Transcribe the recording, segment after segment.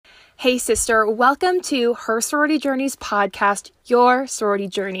Hey sister, welcome to Her Sorority Journeys podcast, Your Sorority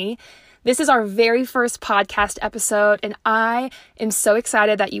Journey. This is our very first podcast episode, and I am so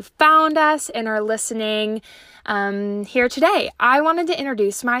excited that you found us and are listening here today. I wanted to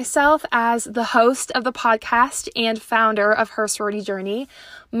introduce myself as the host of the podcast and founder of Her Sorority Journey.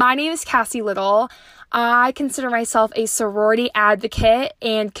 My name is Cassie Little. I consider myself a sorority advocate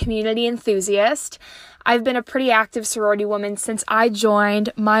and community enthusiast. I've been a pretty active sorority woman since I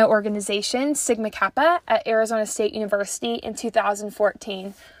joined my organization, Sigma Kappa, at Arizona State University in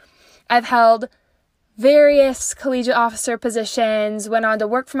 2014. I've held various collegiate officer positions, went on to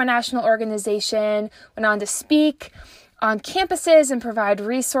work for my national organization, went on to speak on campuses and provide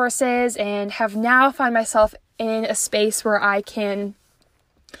resources, and have now found myself in a space where I can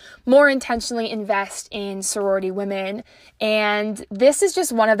more intentionally invest in sorority women. And this is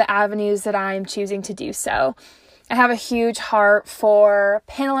just one of the avenues that I'm choosing to do so. I have a huge heart for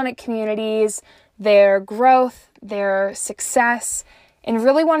Panhellenic communities, their growth, their success, and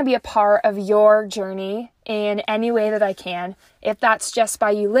really want to be a part of your journey in any way that I can. If that's just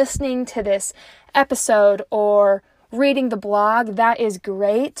by you listening to this episode or reading the blog, that is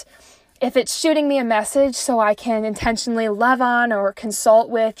great. If it's shooting me a message so I can intentionally love on or consult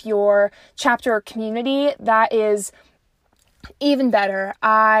with your chapter or community, that is even better.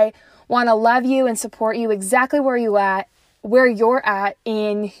 I want to love you and support you exactly where you're at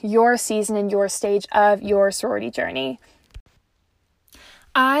in your season and your stage of your sorority journey.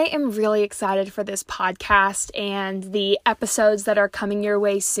 I am really excited for this podcast and the episodes that are coming your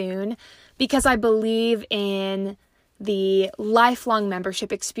way soon because I believe in the lifelong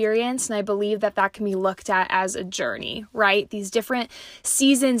membership experience, and I believe that can be looked at as a journey, right? These different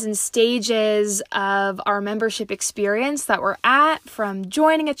seasons and stages of our membership experience that we're at, from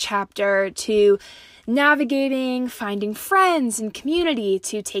joining a chapter to navigating, finding friends and community,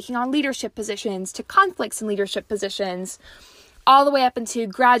 to taking on leadership positions, to conflicts in leadership positions, all the way up into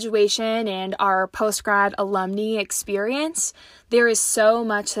graduation and our post-grad alumni experience. There is so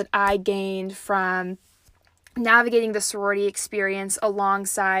much that I gained from navigating the sorority experience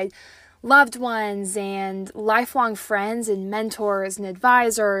alongside loved ones and lifelong friends and mentors and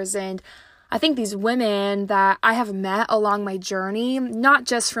advisors. And I think these women that I have met along my journey, not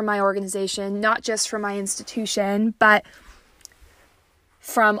just from my organization, not just from my institution, but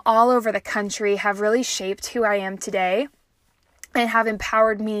from all over the country, have really shaped who I am today and have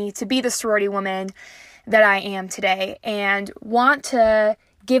empowered me to be the sorority woman that I am today, and want to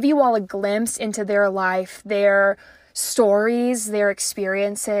give you all a glimpse into their life, their stories, their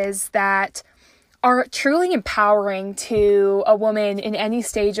experiences that are truly empowering to a woman in any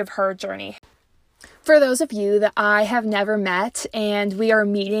stage of her journey. For those of you that I have never met and we are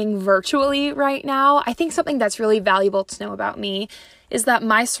meeting virtually right now, I think something that's really valuable to know about me is that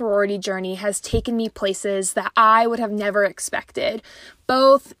my sorority journey has taken me places that I would have never expected,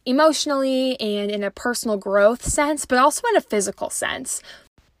 both emotionally and in a personal growth sense, but also in a physical sense.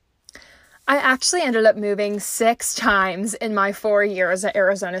 I actually ended up moving 6 times in my 4 years at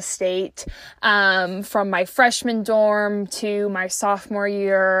Arizona State, from my freshman dorm to my sophomore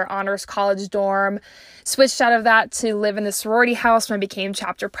year honors college dorm. Switched out of that to live in the sorority house when I became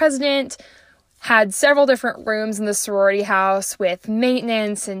chapter president. Had several different rooms in the sorority house with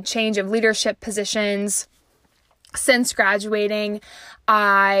maintenance and change of leadership positions. Since graduating,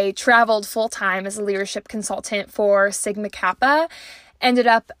 I traveled full-time as a leadership consultant for Sigma Kappa. Ended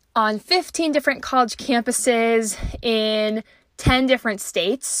up on 15 different college campuses in 10 different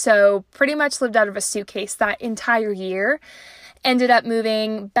states, so pretty much lived out of a suitcase that entire year. Ended up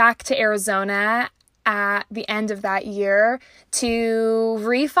moving back to Arizona at the end of that year to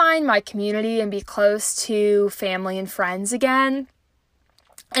refine my community and be close to family and friends again.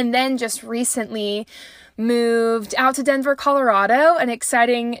 And then just recently moved out to Denver, Colorado, an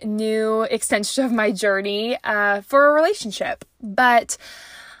exciting new extension of my journey for a relationship. But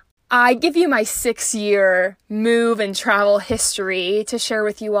I give you my 6-year move and travel history to share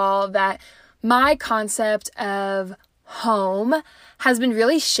with you all that my concept of home has been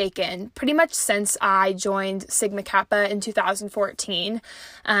really shaken pretty much since I joined Sigma Kappa in 2014.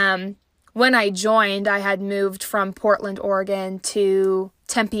 When I joined, I had moved from Portland, Oregon to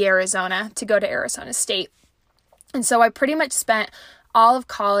Tempe, Arizona to go to Arizona State. And so I pretty much spent all of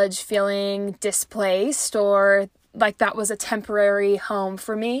college feeling displaced, or like that was a temporary home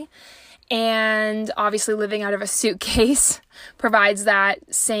for me. And obviously living out of a suitcase provides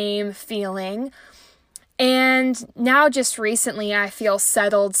that same feeling. And now just recently I feel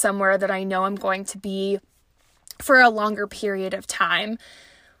settled somewhere that I know I'm going to be for a longer period of time.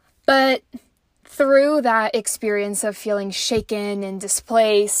 But through that experience of feeling shaken and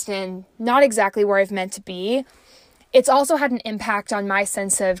displaced and not exactly where I've meant to be, it's also had an impact on my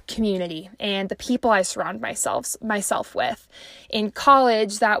sense of community and the people I surround myself with. In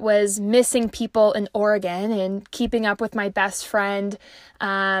college, that was missing people in Oregon and keeping up with my best friend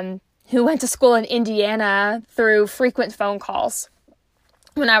who went to school in Indiana through frequent phone calls.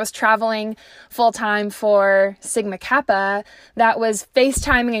 When I was traveling full-time for Sigma Kappa, that was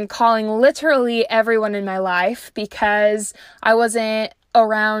FaceTiming and calling literally everyone in my life because I wasn't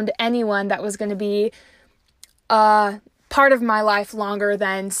around anyone that was going to be part of my life longer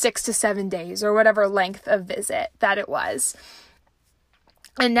than 6 to 7 days or whatever length of visit that it was.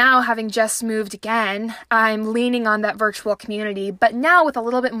 And now, having just moved again, I'm leaning on that virtual community, but now with a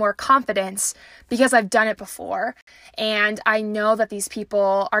little bit more confidence because I've done it before. And I know that these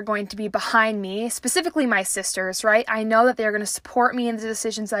people are going to be behind me, specifically my sisters, right? I know that they're going to support me in the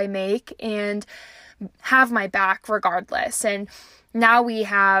decisions I make and have my back regardless. And now we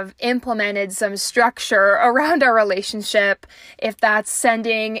have implemented some structure around our relationship, if that's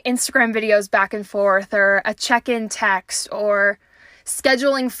sending Instagram videos back and forth or a check-in text or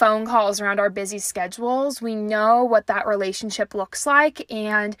scheduling phone calls around our busy schedules. We know what that relationship looks like,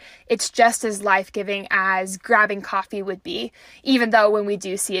 and it's just as life-giving as grabbing coffee would be, even though when we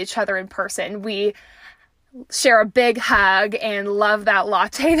do see each other in person, we share a big hug and love that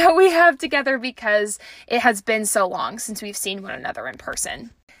latte that we have together because it has been so long since we've seen one another in person.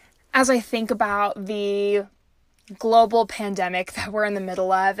 As I think about the global pandemic that we're in the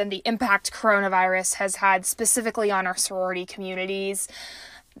middle of and the impact coronavirus has had specifically on our sorority communities,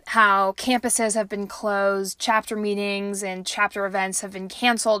 how campuses have been closed, chapter meetings and chapter events have been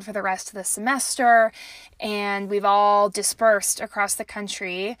canceled for the rest of the semester, and we've all dispersed across the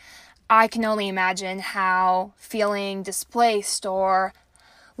country, I can only imagine how feeling displaced or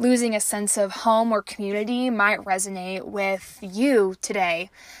losing a sense of home or community might resonate with you today.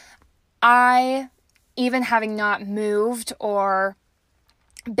 Even having not moved or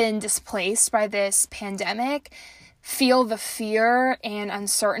been displaced by this pandemic, feel the fear and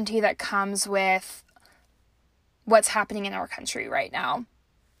uncertainty that comes with what's happening in our country right now.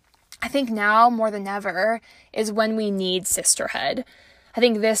 I think now more than ever is when we need sisterhood. I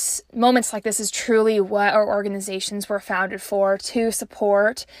think moments like this is truly what our organizations were founded for, to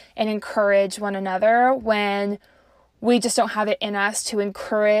support and encourage one another when we just don't have it in us to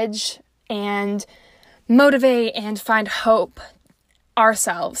encourage and motivate and find hope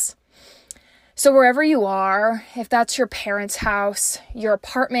ourselves. So wherever you are, if that's your parents' house, your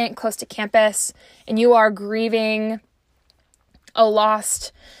apartment close to campus, and you are grieving a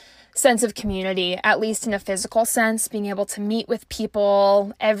lost sense of community, at least in a physical sense, being able to meet with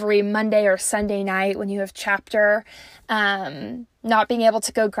people every Monday or Sunday night when you have chapter, not being able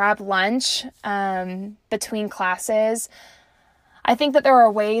to go grab lunch between classes, I think that there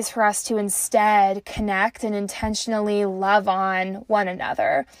are ways for us to instead connect and intentionally love on one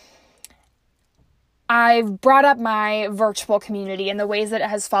another. I've brought up my virtual community and the ways that it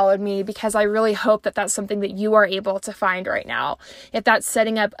has followed me because I really hope that that's something that you are able to find right now. If that's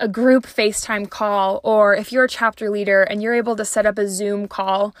setting up a group FaceTime call, or if you're a chapter leader and you're able to set up a Zoom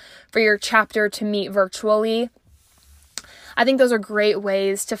call for your chapter to meet virtually, I think those are great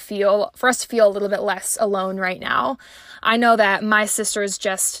ways for us to feel a little bit less alone right now. I know that my sisters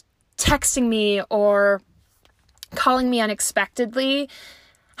just texting me or calling me unexpectedly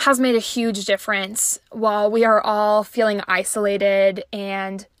has made a huge difference while we are all feeling isolated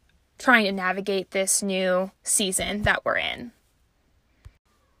and trying to navigate this new season that we're in.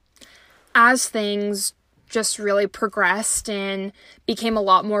 As things just really progressed and became a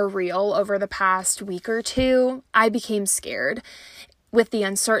lot more real over the past week or two, I became scared with the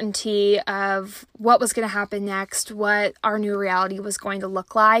uncertainty of what was going to happen next, what our new reality was going to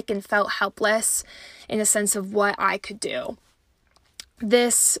look like, and felt helpless in a sense of what I could do.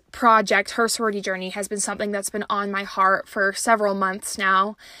 This project, Her Sorority Journey, has been something that's been on my heart for several months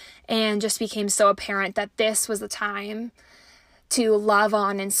now, and just became so apparent that this was the time to love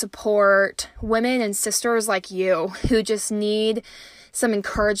on and support women and sisters like you who just need some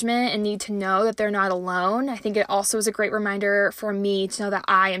encouragement and need to know that they're not alone. I think it also is a great reminder for me to know that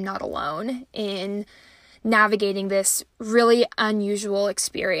I am not alone in navigating this really unusual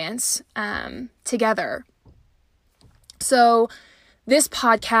experience together. So this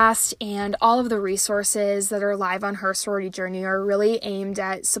podcast and all of the resources that are live on Her Sorority Journey are really aimed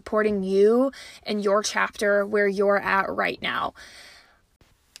at supporting you and your chapter where you're at right now.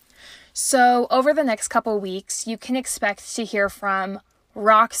 So over the next couple weeks, you can expect to hear from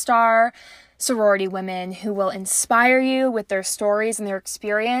rock star, sorority women who will inspire you with their stories and their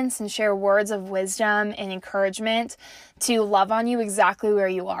experience and share words of wisdom and encouragement to love on you exactly where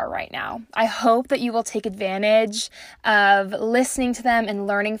you are right now. I hope that you will take advantage of listening to them and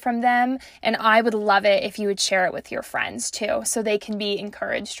learning from them, and I would love it if you would share it with your friends too, so they can be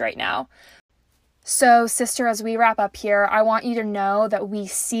encouraged right now. So, sister, as we wrap up here, I want you to know that we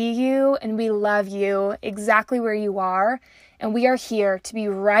see you and we love you exactly where you are, and we are here to be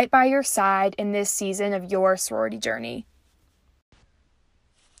right by your side in this season of your sorority journey.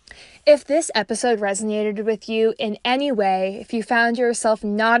 If this episode resonated with you in any way, if you found yourself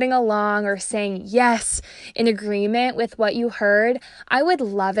nodding along or saying yes in agreement with what you heard, I would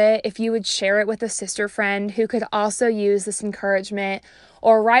love it if you would share it with a sister friend who could also use this encouragement,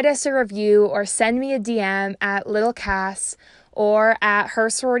 or write us a review or send me a DM at Little Cass or at Her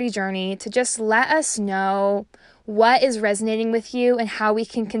Sorority Journey to just let us know what is resonating with you and how we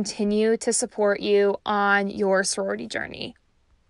can continue to support you on your sorority journey.